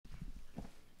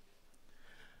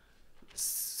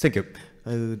Thank you.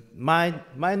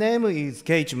 My name is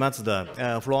Keiichi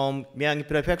Matsuda from Miyagi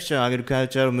Prefecture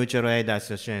Agricultural Mutual Aid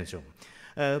Association.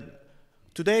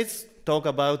 Today's talk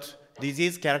about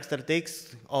disease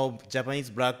characteristics of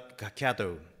Japanese black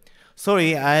cattle.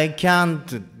 Sorry, I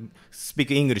can't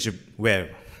speak English well.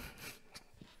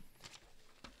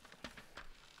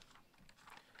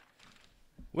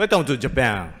 Welcome to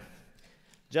Japan.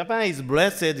 Japan is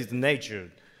blessed with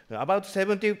nature. About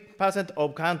 70%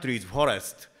 of country's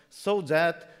forest, so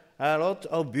that a lot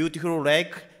of beautiful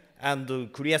lake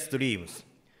and clear streams.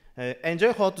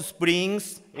 Enjoy hot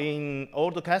springs in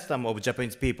old custom of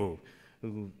Japanese people.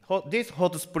 This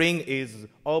hot spring is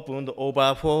opened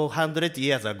over 400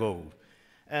 years ago.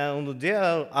 And there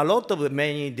are a lot of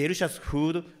many delicious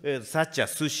food, such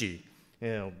as sushi.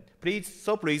 Please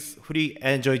free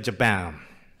enjoy Japan.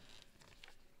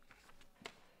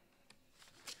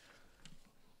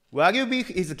 Wagyu beef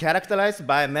is characterized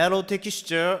by mellow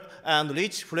texture and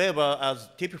rich flavor as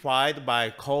typified by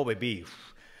Kobe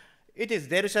beef. It is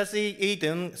deliciously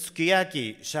eaten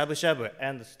sukiyaki, shabu-shabu,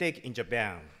 and steak in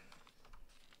Japan.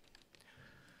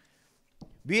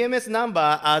 BMS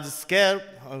number as scale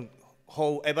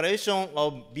for evaluation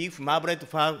of beef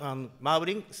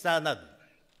marbling standard.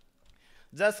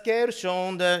 The scale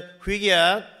shown the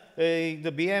figure,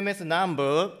 the BMS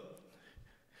number,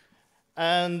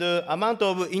 and amount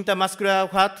of intermuscular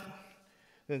fat,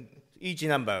 each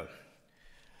number.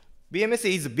 BMS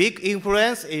is big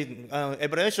influence in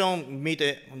evaluation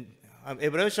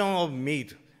of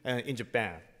meat in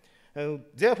Japan.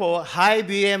 Therefore, high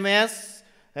BMS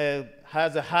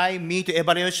has a high meat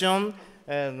evaluation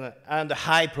and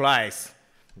high price.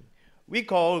 We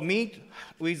call meat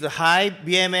with a high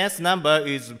BMS number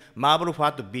is marbled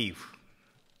fat beef.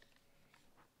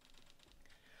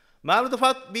 Marbled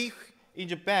fat beef in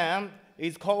Japan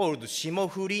is called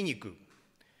shimofuri niku.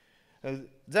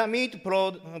 The meat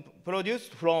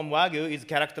produced from Wagyu is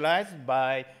characterized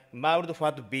by marbled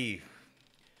fat beef.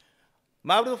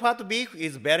 Marbled fat beef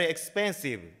is very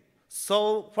expensive,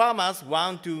 so farmers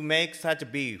want to make such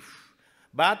beef.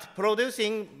 But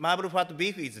producing marbled fat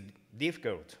beef is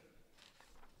difficult.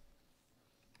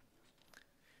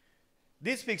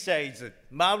 This picture is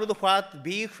marbled fat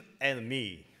beef and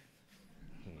me.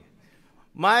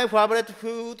 My favorite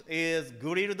food is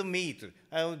grilled meat.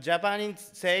 Japanese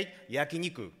say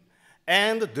yakiniku,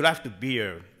 and draft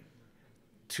beer.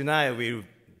 Tonight we're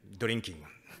drinking.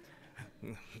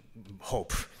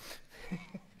 Hope.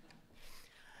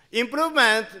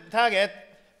 Improvement target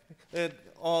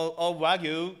of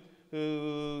Wagyu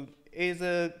is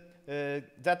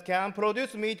that can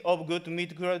produce meat of good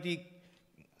meat quality,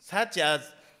 such as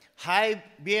high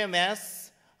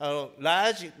BMS,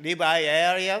 large ribeye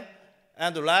area,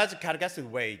 and large carcass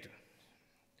weight.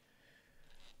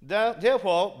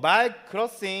 Therefore, by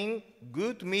crossing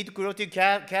good meat quality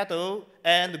cattle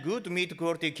and good meat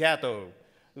quality cattle,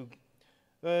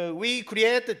 we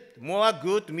create more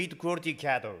good meat quality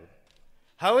cattle.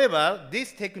 However,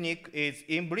 this technique is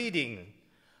inbreeding,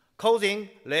 causing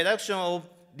reduction of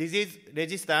disease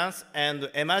resistance and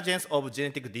emergence of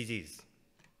genetic disease.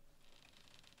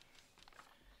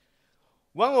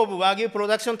 One of Wagyu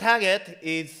production target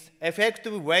is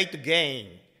effective weight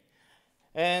gain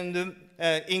and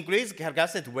increased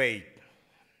carcass weight.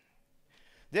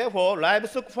 Therefore,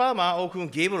 livestock farmers often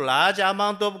give large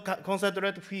amount of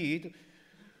concentrated feed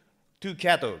to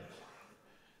cattle.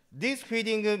 This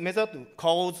feeding method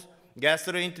causes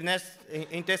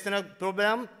gastrointestinal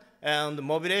problem and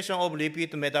mobilization of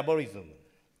lipid metabolism.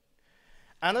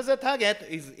 Another target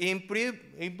is improve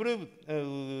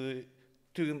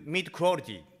to meat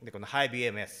quality, high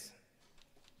BMS.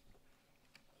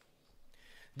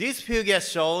 This figure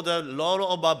shows the role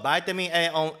of vitamin A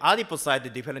on adipocyte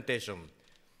differentiation.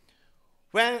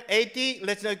 When 80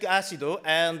 lechanoic acid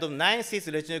and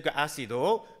 9-cis-lechanoic acid,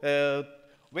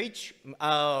 which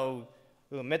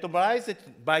metabolize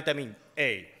vitamin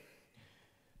A,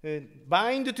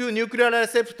 bind to nuclear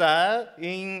receptor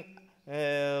in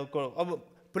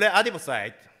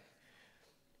pre-adipocyte.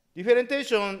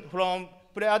 Differentiation from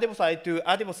pre-adipocyte to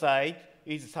adipocyte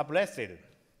is suppressed.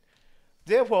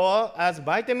 Therefore, as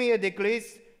vitamin A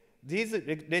decreases, this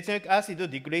lechanoic acid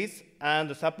decreases,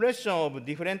 and suppression of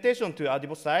differentiation to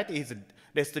adipocyte is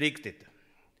restricted.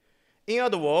 In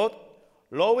other words,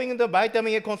 lowering the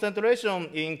vitamin A concentration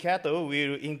in cattle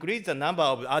will increase the number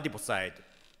of adipocytes.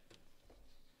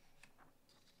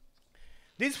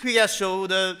 This figure shows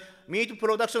the meat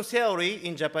production theory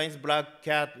in Japanese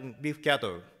beef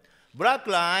cattle. Black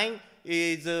line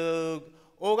is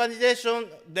organization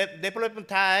development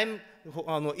time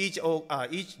on each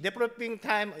developing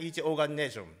time each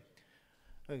organization.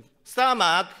 Star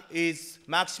mark is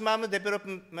maximum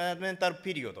developmental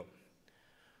period.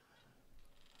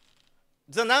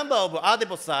 The number of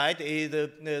adipocytes is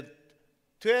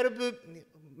 12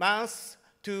 months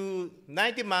to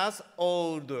 90 months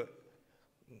old.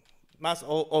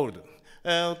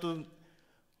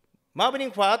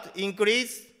 Marbling fat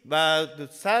increased by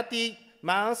 30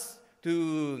 months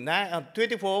to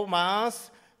 24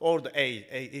 months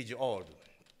age old.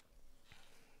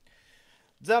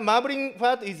 The marbling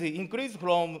fat is increased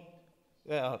from,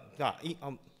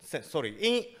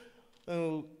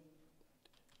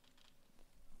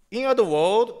 in other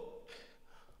words,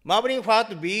 marbling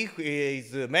fat beef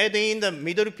is made in the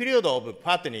middle period of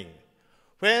fattening,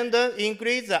 when the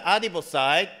increase the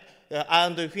adipocyte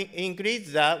and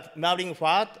increase the marbling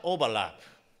fat overlap.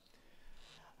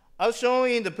 As shown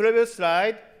in the previous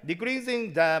slide,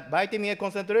 decreasing the vitamin A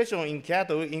concentration in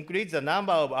cattle increases the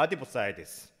number of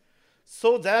adipocytes,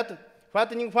 so that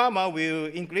fattening farmer will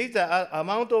increase the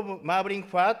amount of marbling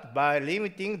fat by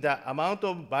limiting the amount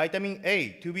of vitamin A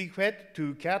to be fed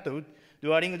to cattle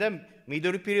during the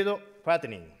middle period of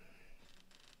fattening.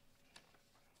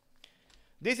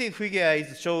 This figure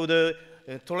shows the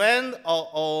trend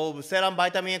of serum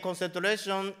vitamin A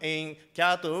concentration in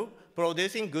cattle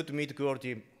producing good meat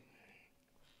quality.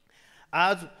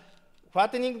 As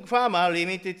fattening farmer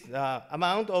limited the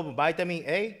amount of vitamin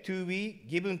A to be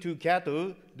given to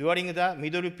cattle during the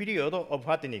middle period of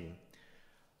fattening,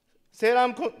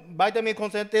 serum vitamin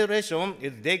concentration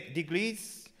is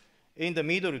decreased in the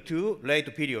middle to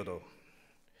late period.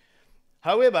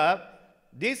 However,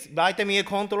 this vitamin A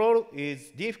control is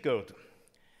difficult.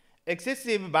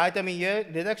 Excessive vitamin A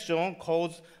reduction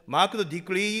causes marked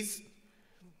decrease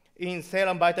in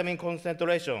serum vitamin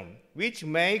concentration, which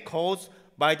may cause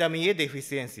vitamin A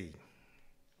deficiency.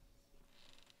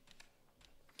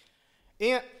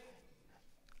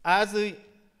 As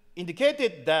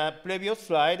indicated in the previous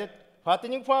slide,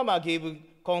 fattening farmer give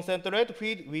concentrate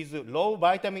feed with low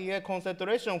vitamin A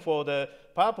concentration for the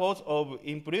purpose of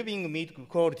improving meat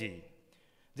quality.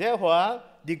 Therefore,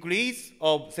 decrease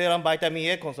of serum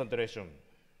vitamin A concentration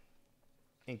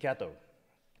in cattle.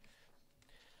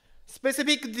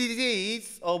 Specific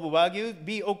disease of Wagyu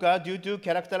beef occur due to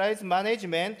characterized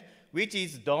management, which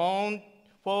is done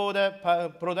for the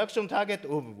production target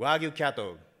of Wagyu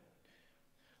cattle.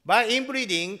 By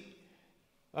inbreeding,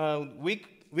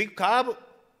 weak calves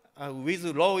with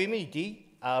low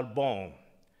immunity are born.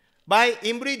 By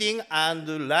inbreeding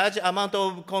and large amount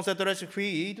of concentration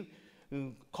feed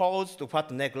caused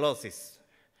fat necrosis.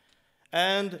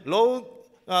 And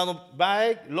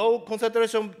by low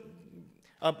concentration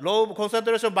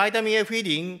vitamin A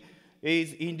feeding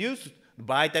is induced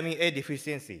vitamin A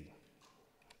deficiency.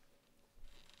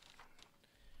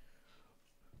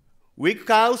 Weak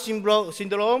cow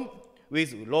syndrome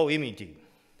with low immunity.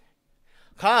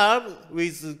 Calves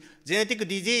with genetic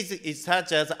disease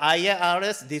such as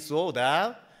IRS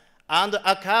disorder and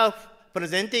a calf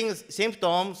presenting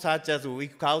symptoms such as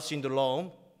weak cow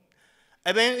syndrome,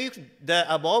 even if the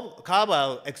above calf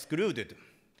are excluded.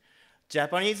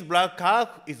 Japanese black calf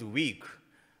is weak.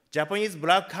 Japanese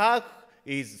black calf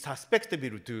is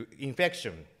susceptible to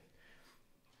infection.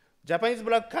 Japanese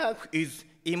black calf is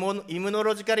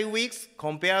immunologically weak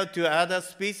compared to other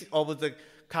species of the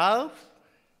calf.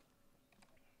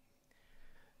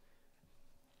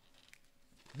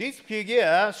 This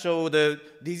figure shows the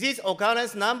disease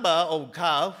occurrence number of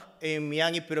calf in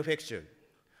Miyagi Prefecture.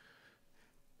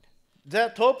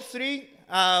 The top three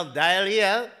are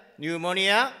diarrhea,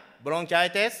 pneumonia,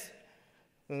 bronchitis,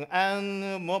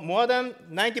 and more than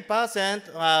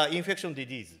 90% are infection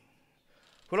disease.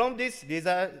 From this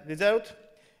result,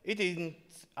 it is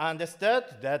understood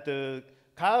that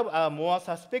calves are more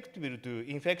susceptible to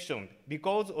infection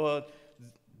because of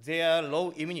their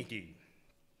low immunity.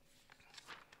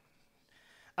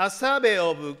 A survey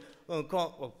of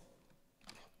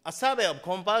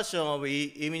comparison of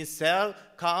immune cell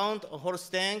count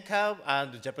Holstein calf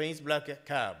and Japanese black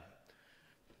calf.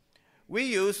 We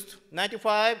used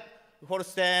 95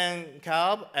 Holstein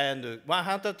calf and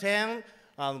 110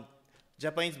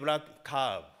 Japanese black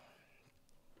calf.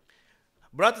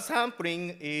 Blood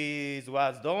sampling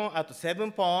was done at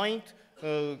 7 points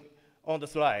on the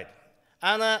slide.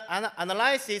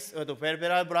 Analysis of the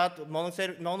peripheral blood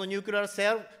mononuclear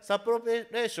cell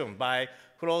subpopulation by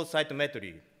flow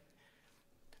cytometry.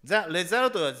 The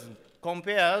result was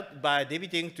compared by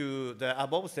dividing to the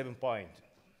above 7 points.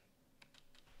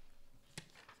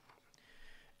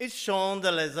 It's shown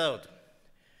the result.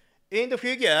 In the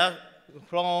figure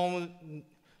shown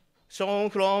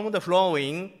from the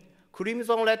following,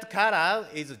 crimson red color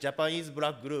is Japanese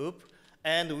black group,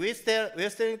 And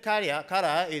Western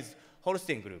color is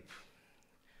Holstein group.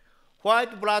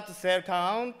 White blood cell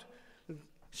count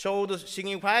showed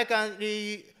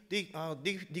significantly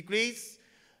decrease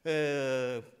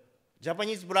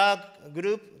Japanese blood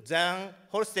group than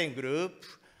Holstein group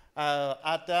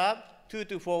after 2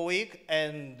 to 4 weeks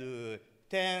and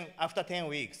after 10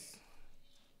 weeks.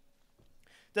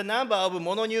 The number of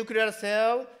mononuclear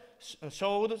cells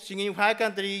showed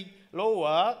significantly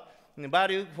lower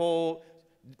value for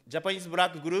Japanese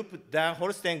blood group than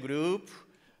Holstein group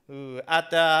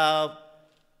at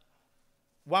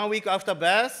 1 week after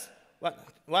birth,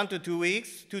 1 to 2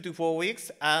 weeks, 2 to 4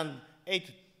 weeks, and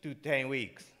 8 to 10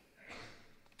 weeks.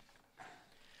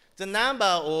 The number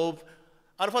of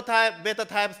alpha type, beta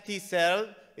type T cell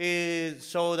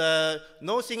showed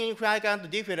no significant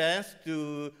difference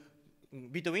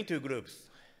between two groups.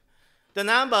 The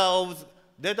number of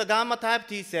delta gamma type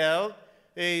T cell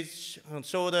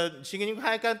showed a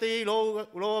significantly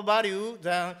lower value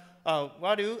than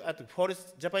value at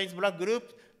Japanese blood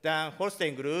group than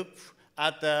Holstein group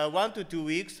at 1 to 2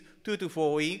 weeks, 2 to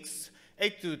 4 weeks,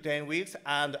 8 to 10 weeks,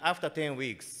 and after 10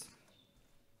 weeks.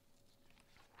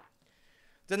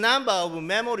 The number of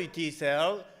memory T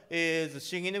cell is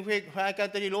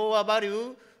significantly lower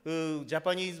value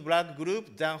Japanese blood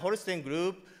group than Holstein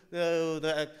group.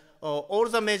 All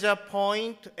the measure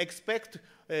point expect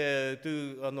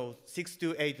to 6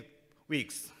 to 8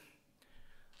 weeks.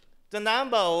 The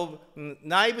number of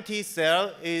naive T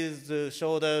cell is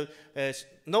showed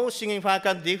no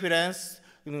significant difference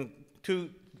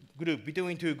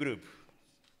between two groups.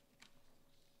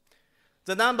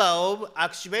 The number of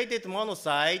activated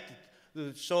monocytes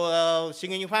show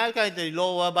significantly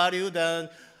lower value than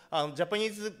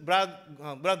Japanese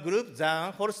blood group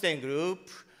than Holstein group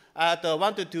at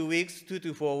 1 to 2 weeks, 2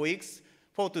 to 4 weeks,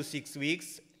 4 to 6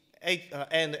 weeks,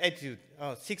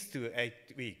 6 to 8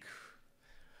 weeks.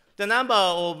 The number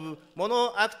of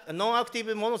non-active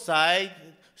monocytes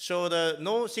showed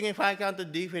no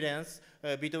significant difference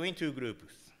between two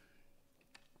groups.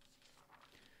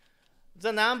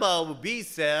 The number of B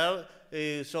cells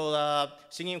showed a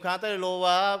significantly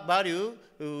lower value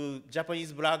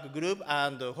Japanese blood group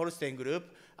and Holstein group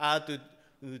at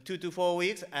 2 to 4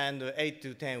 weeks and 8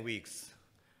 to 10 weeks.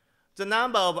 The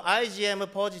number of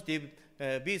IgM positive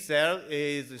B cells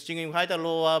is significantly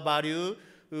lower value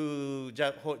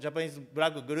Japanese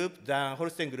blood group than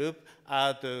Holstein group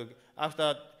after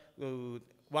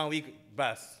 1 week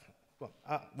birth.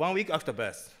 1 week after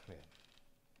birth.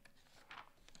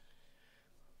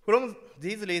 From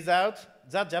these results,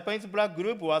 the Japanese blood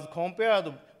group was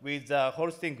compared with the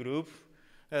Holstein group.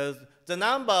 The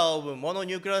number of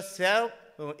mononuclear cells,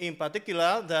 in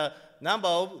particular, the number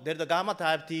of delta gamma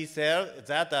type T cells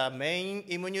that are main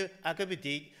immune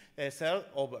activity cell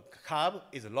of curve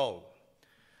is low.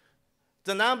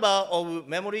 The number of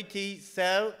memory T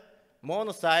cell,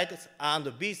 monocytes,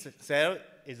 and B cell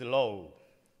is low.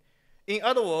 In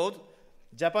other words,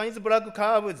 Japanese blood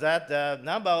curve that the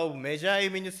number of major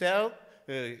immune cells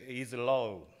is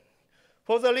low.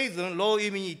 For the reason, low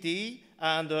immunity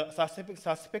and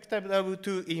susceptible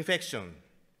to infection.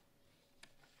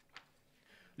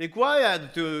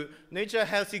 Required to nurture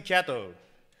healthy cattle.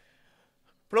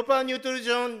 Proper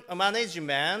nutrition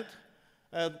management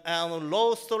and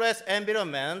low stress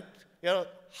environment,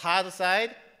 hard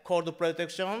side, cold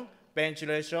protection,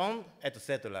 ventilation,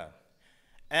 etc.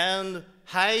 And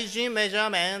hygiene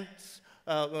measurements,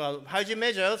 hygiene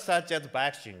measures such as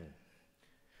vaccine.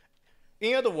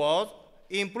 In other words,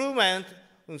 improvement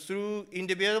through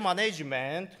individual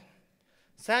management.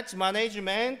 Such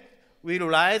management will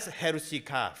raise healthy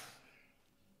calf.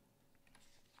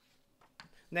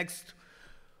 Next,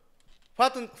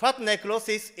 fat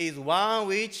necrosis is one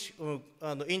which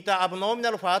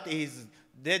intra-abdominal fat is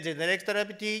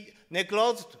degeneratively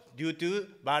necrosed due to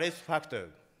various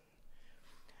factors.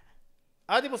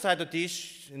 Adipocyte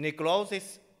tissue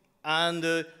necrosis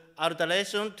and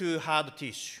alteration to hard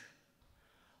tissue.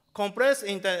 Compressed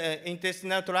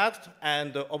intestinal tract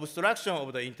and obstruction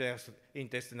of the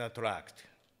intestinal tract.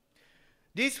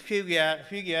 This figure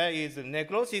is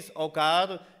necrosis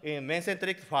occurred in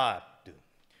mesenteric fat.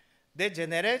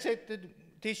 Degenerated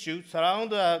tissue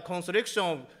surround a constriction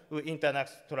of internal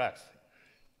tract.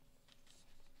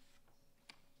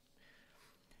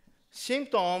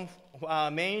 Symptoms are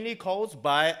mainly caused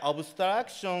by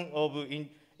obstruction of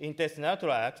intestinal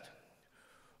tract,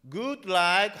 good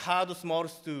like hard small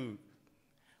stool,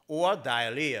 or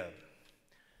diarrhea.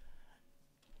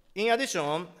 In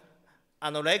addition,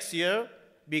 anorexia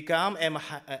become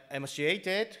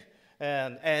emaciated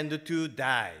and to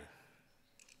die.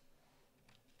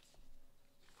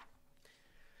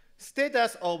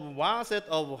 Status of one set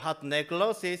of heart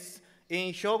necrosis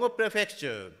in Hyogo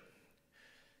Prefecture.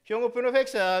 Hyogo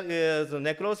Prefecture is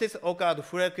necrosis occurred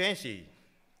frequency.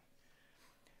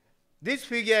 This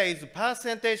figure is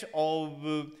percentage of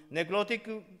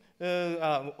necrotic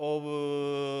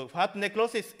of heart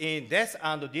necrosis in death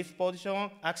and disposition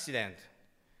accident.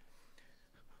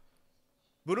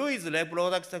 Blue is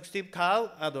reproductive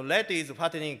cow and red is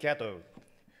fattening cattle.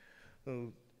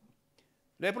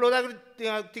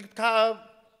 Reproductive cow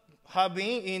have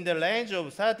been in the range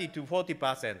of 30 to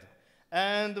 40%,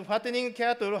 and fattening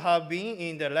cattle have been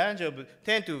in the range of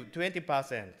 10 to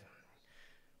 20%.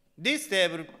 This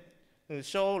table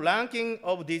shows ranking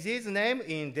of disease name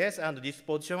in death and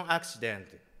disposition accident.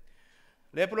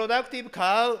 Reproductive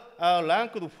cows are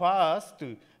ranked first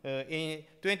in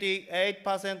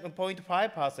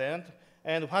 28.5%,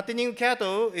 and fattening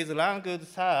cattle is ranked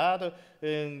third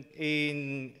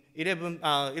in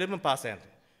 11%,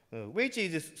 which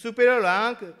is superior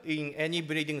rank in any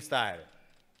breeding style.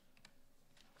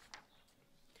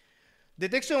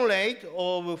 Detection rate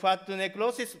of fat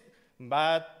necrosis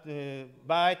by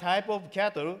type of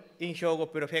cattle in Hyogo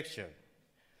Prefecture.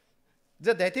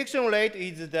 The detection rate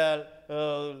is the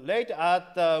rate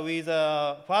at with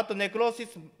fat necrosis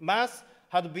mass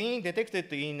had been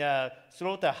detected in a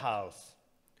slaughterhouse,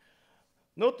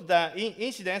 not the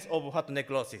incidence of fat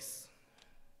necrosis.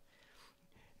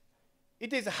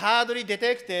 It is hardly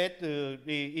detected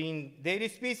in dairy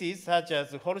species such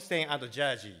as Holstein and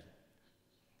Jersey.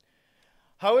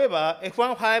 However,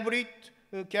 F1 hybrid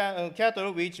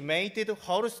cattle which mated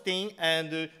Holstein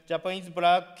and Japanese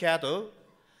black cattle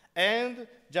and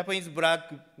Japanese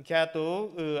black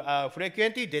cattle are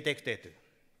frequently detected.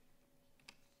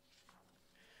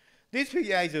 This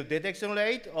figure is the detection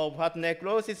rate of fat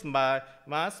necrosis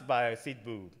mass by seed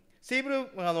bull. Seed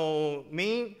bull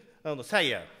mean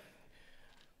sire.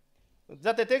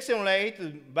 The detection rate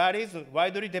varies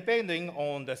widely depending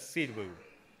on the seed bull.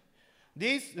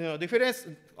 This difference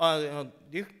of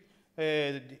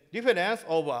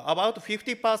about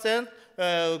 50%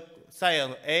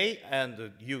 sire A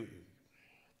and U.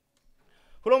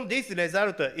 From this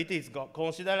result, it is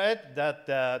considered that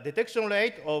the detection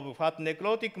rate of fat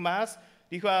necrotic mass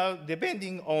differs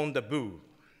depending on the bull.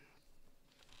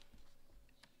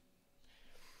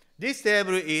 This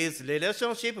table is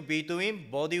relationship between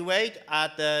body weight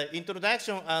at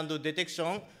introduction and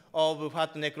detection of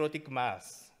fat necrotic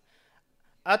mass.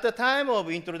 At the time of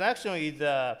introduction is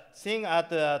seen at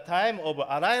the time of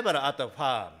arrival at the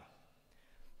farm.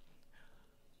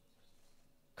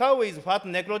 Cow with fat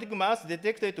necrotic mass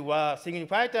detected were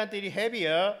significantly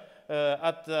heavier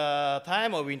at the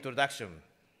time of introduction.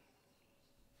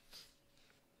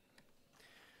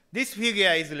 This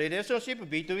figure is the relationship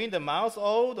between the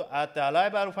month-old at the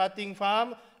arrival fatting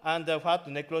farm and the fat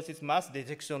necrosis mass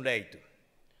detection rate.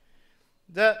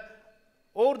 The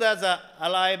older the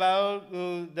arrival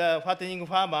the fattening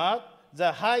farmer,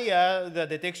 the higher the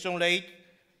detection rate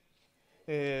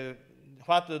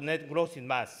fat necrosis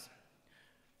mass.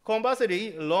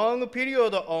 Conversely, long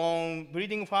period on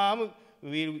breeding farm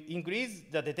will increase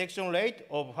the detection rate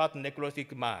of fat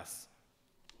necrotic mass.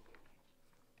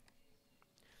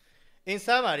 In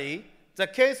summary, the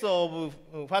case of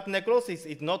fat necrosis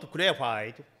is not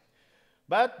clarified,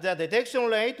 but the detection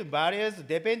rate varies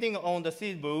depending on the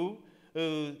seed bull,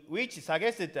 which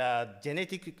suggests a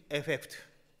genetic effect.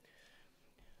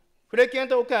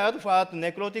 Frequent occurred fat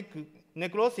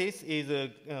necrosis is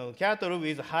cattle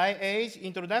with high age,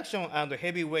 introduction, and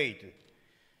heavy weight.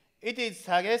 It is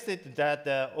suggested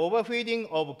that overfeeding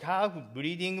of calf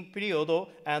breeding period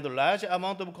and large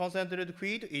amount of concentrated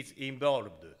feed is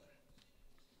involved.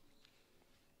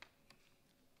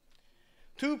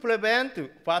 To prevent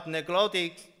fat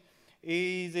necrotics,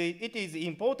 it is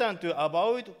important to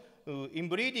avoid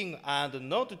inbreeding and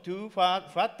not to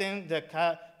fatten the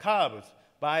calves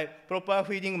by proper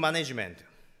feeding management.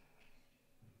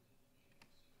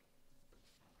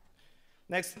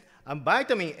 Next,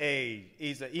 vitamin A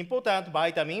is an important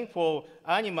vitamin for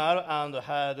animal and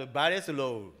has various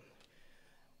roles.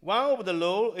 One of the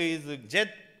roles is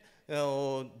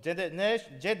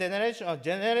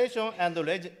generation and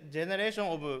regeneration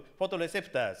of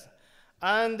photoreceptors,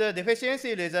 and the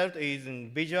deficiency result is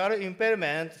visual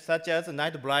impairment such as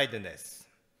night blindness.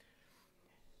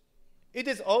 It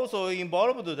is also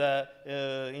involved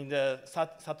in the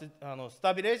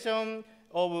stabilization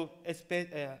of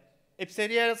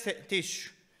epithelial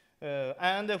tissue,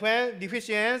 and when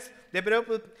deficiency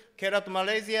develops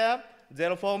keratomalacia,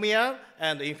 xerophobia,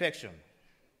 and infection.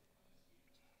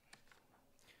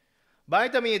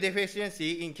 Vitamin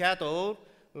deficiency in cattle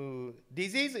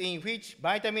disease in which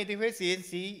vitamin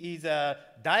deficiency is a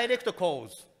direct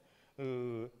cause.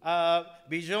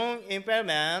 Vision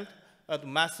impairment,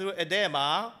 muscle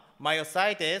edema,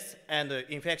 myositis, and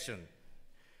infection.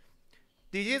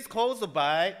 Disease caused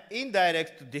by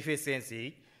indirect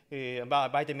deficiency,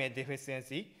 vitamin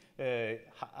deficiency,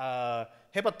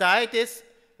 hepatitis,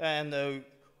 and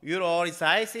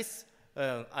urolithiasis,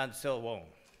 and so on.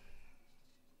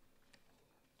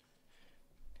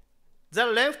 The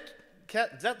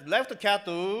left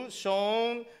cattle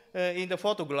shown in the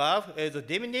photograph is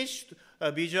diminished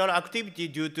visual activity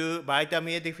due to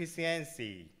vitamin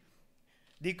deficiency.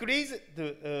 Decreased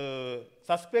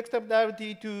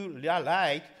susceptibility to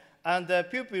light, and the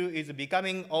pupil is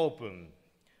becoming open.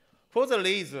 For the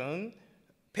reason,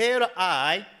 pale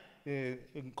eye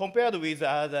compared with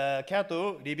other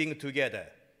cattle living together.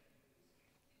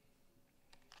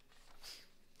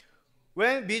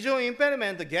 When vision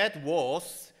impairment gets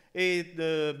worse,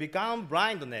 it becomes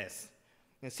blindness.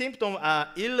 Symptoms are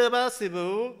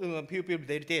irreversible pupil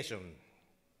dilatation.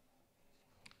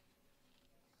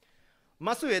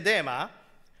 Muscle edema.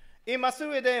 In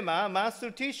muscle edema,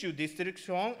 muscle tissue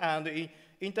destruction and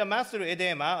intermuscular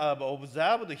edema are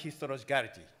observed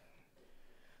histologically.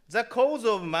 The cause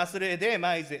of muscle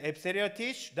edema is epithelial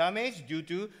tissue damage due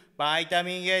to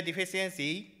vitamin A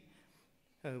deficiency.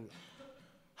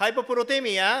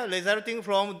 Hypoproteinemia resulting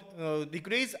from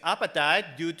decreased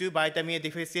appetite due to vitamin A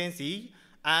deficiency,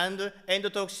 and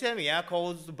endotoxemia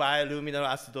caused by luminal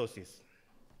acidosis.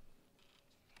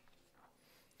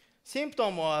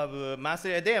 Symptoms of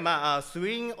muscle edema are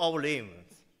swelling of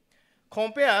limbs.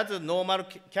 Compared to normal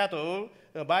cattle,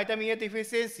 vitamin A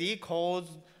deficiency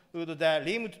caused the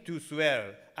limbs to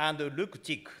swell and look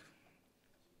thick.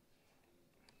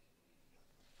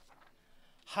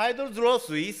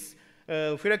 Hydrosis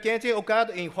frequently occurred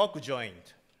in hook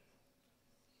joint.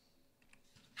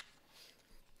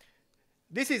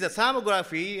 This is a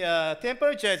thermography.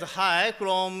 Temperature is high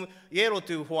from yellow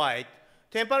to white.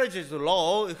 Temperature is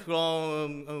low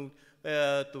from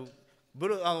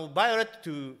violet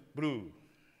to blue.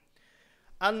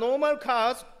 And normal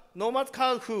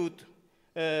cow food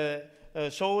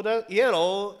show the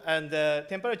yellow and the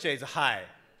temperature is high.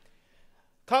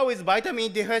 Cow with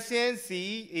vitamin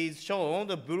deficiency is shown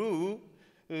the blue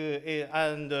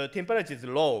and the temperature is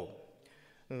low.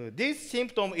 This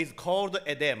symptom is called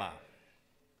edema.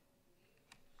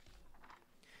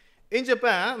 In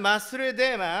Japan, muscle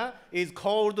edema is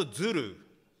called zuru.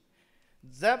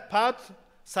 That part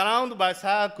surrounded by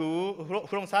circle,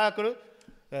 from circle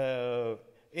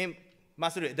in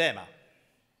muscle edema.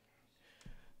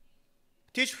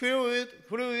 Tissue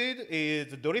fluid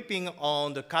is dripping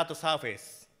on the cut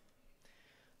surface.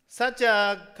 Such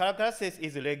a carcass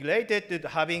is regulated to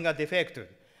having a defect,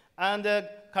 and the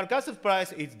carcass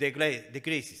price is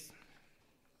decreases.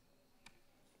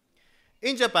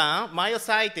 In Japan,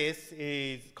 myositis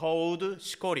is called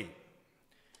shikori.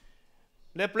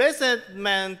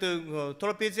 Replacement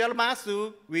trapezial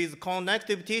muscle with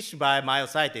connective tissue by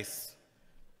myositis.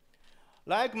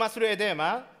 Like muscle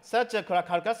edema, such a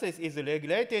carcass is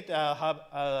regulated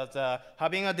as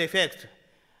having a defect,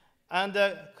 and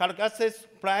the carcass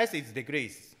price is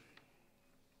decreased.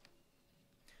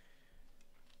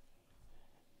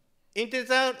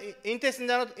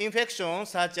 Intestinal infections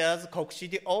such as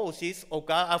coccidiosis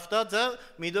occur after the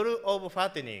middle of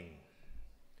fattening.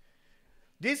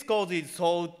 This cause is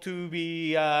thought to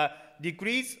be a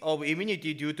decrease of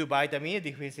immunity due to vitamin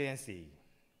deficiency.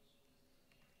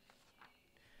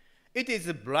 It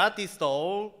is bloody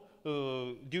stool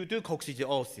due to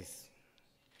coccidiosis.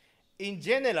 In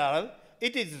general,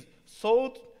 it is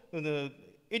thought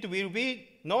it will be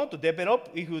not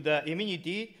developed if the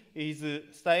immunity is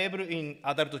stable in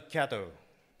adult cattle.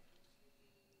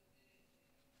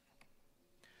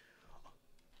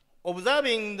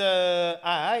 Observing the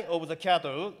eye of the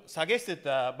cattle suggested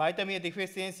vitamin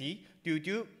deficiency due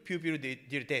to pupil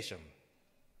dilatation.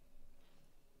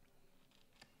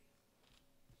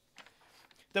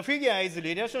 The figure is the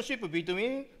relationship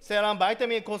between serum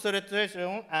vitamin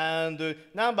concentration and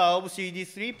number of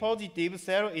CD3 positive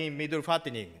cells in middle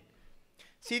fattening.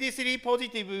 CD3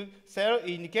 positive cell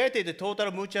indicated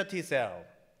total mature T cell.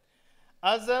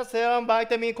 As the serum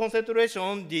vitamin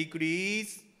concentration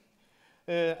decreases,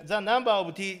 the number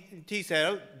of T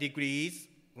cells decreases.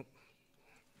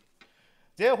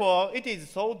 Therefore, it is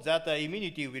thought that the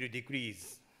immunity will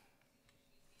decrease.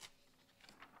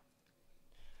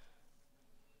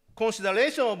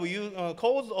 Consideration of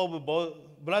cause of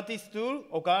bloody stool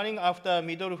occurring after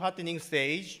middle fattening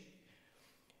stage.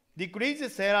 Decreased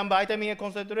serum vitamin A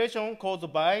concentration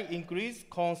caused by increased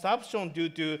consumption due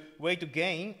to weight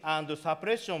gain and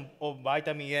suppression of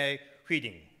vitamin A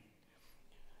feeding.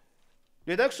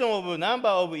 Reduction of number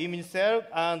of immune cells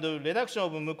and reduction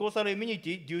of mucosal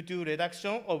immunity due to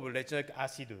reduction of retinoic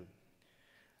acid.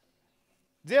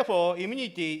 Therefore,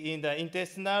 immunity in the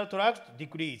intestinal tract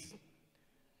decreased.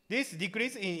 This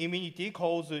decrease in immunity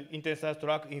causes intestinal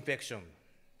tract infection.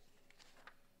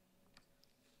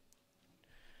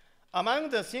 Among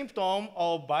the symptoms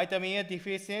of vitamin A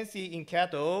deficiency in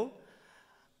cattle,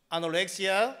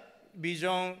 anorexia,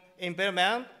 vision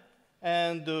impairment,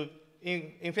 and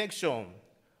infection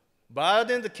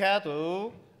burden the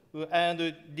cattle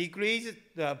and decrease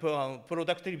the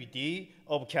productivity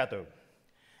of cattle.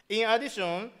 In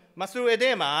addition, muscle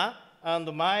edema and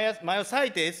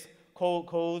myositis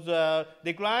cause a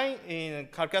decline in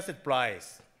carcass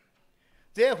price.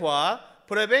 Therefore,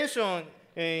 prevention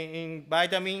in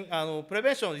vitamin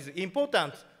prevention is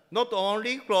important not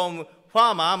only from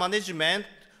farmer management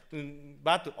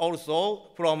but also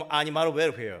from animal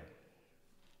welfare.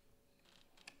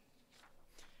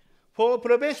 For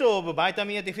prevention of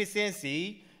vitamin A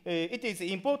deficiency, it is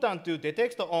important to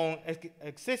detect on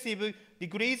excessive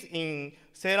decrease in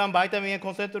serum vitamin A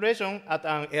concentration at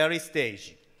an early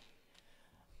stage.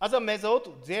 As a method,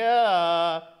 there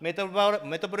are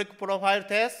metabolic profile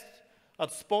tests,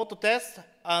 spot test,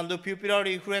 and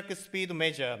pupillary reflex speed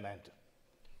measurement.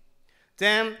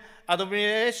 Then,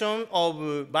 administration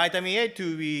of vitamin A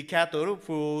to the cattle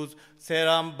whose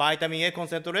serum vitamin A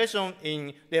concentration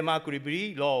is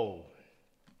remarkably low.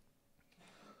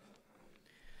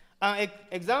 An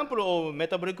example of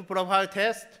metabolic profile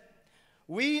test,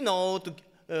 we know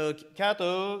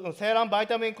cattle serum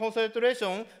vitamin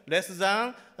concentration less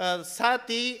than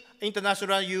 30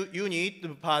 international units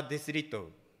per deciliter.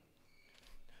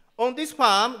 On this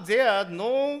farm, there are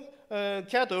no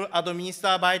cattle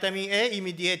administer vitamin A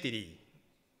immediately.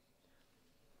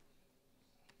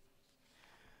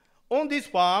 On this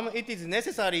farm, it is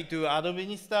necessary to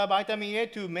administer vitamin A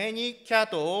to many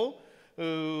cattle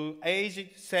aged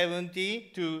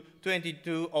 70 to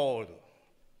 22 old.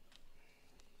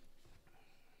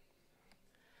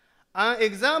 An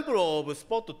example of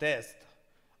spot test.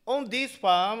 On this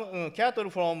farm, cattle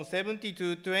from 70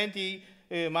 to 20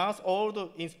 months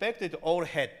old inspected all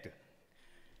head.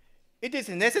 It is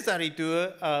necessary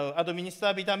to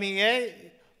administer vitamin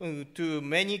A to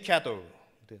many cattle.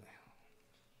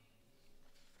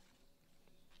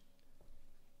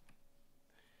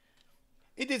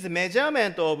 It is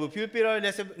measurement of pupillary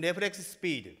reflex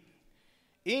speed.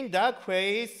 In dark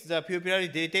phase, the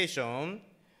pupillary dilatation.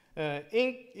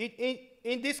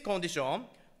 In this condition,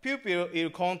 pupil will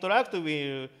contract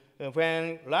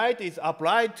when light is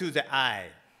applied to the eye.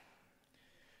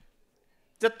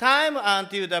 The time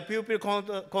until the pupil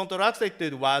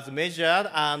contracted was measured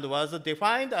and was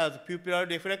defined as pupillary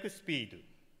reflex speed.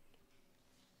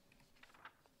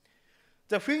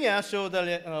 The figure shows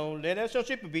the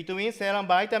relationship between serum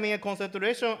vitamin A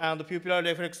concentration and pupillary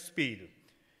reflex speed.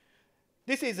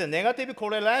 This is a negative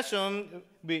correlation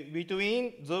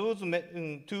between those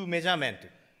two measurements.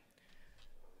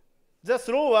 The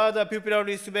slower the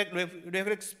pupillary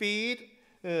reflex speed,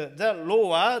 the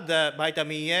lower the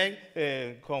vitamin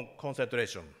A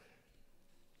concentration.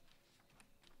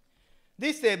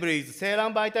 This table is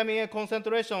serum vitamin A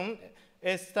concentration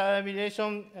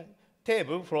estimation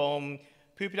table from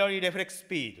pupillary reflex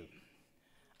speed.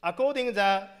 According to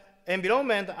the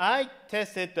environment, I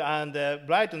tested and the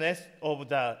brightness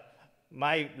of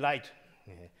my light.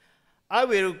 I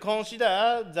will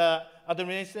consider the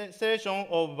administration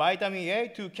of vitamin A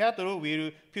to cattle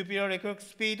with pupillary reflex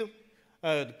speed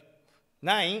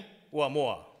 9 or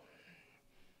more.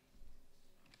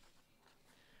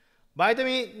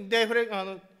 Vitamin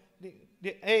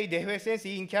A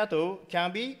deficiency in cattle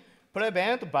can be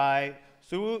prevented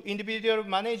through individual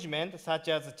management, such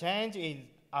as change in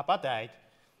appetite,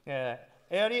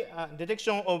 early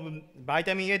detection of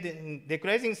vitamin A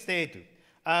decreasing state,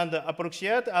 and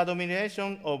appropriate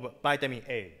administration of vitamin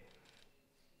A.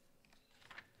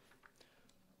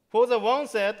 For the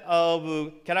onset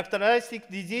of characteristic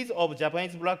disease of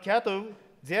Japanese black cattle,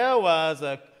 there was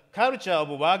a culture of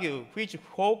Wagyu which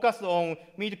focused on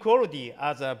meat quality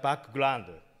as a background.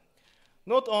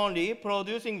 Not only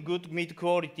producing good meat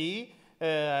quality,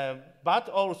 but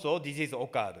also disease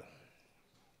occurred.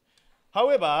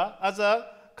 However, as a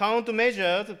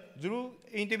countermeasure through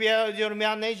individual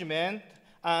management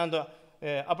and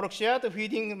appropriate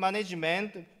feeding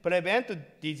management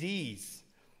prevent disease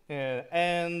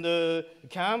and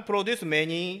can produce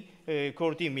many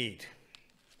quality meat.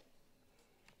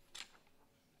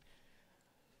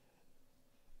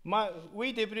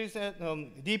 We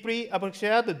deeply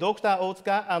appreciate Dr.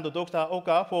 Otsuka and Dr.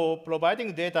 Oka for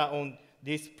providing data on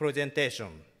this presentation.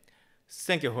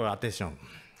 Thank you for your attention.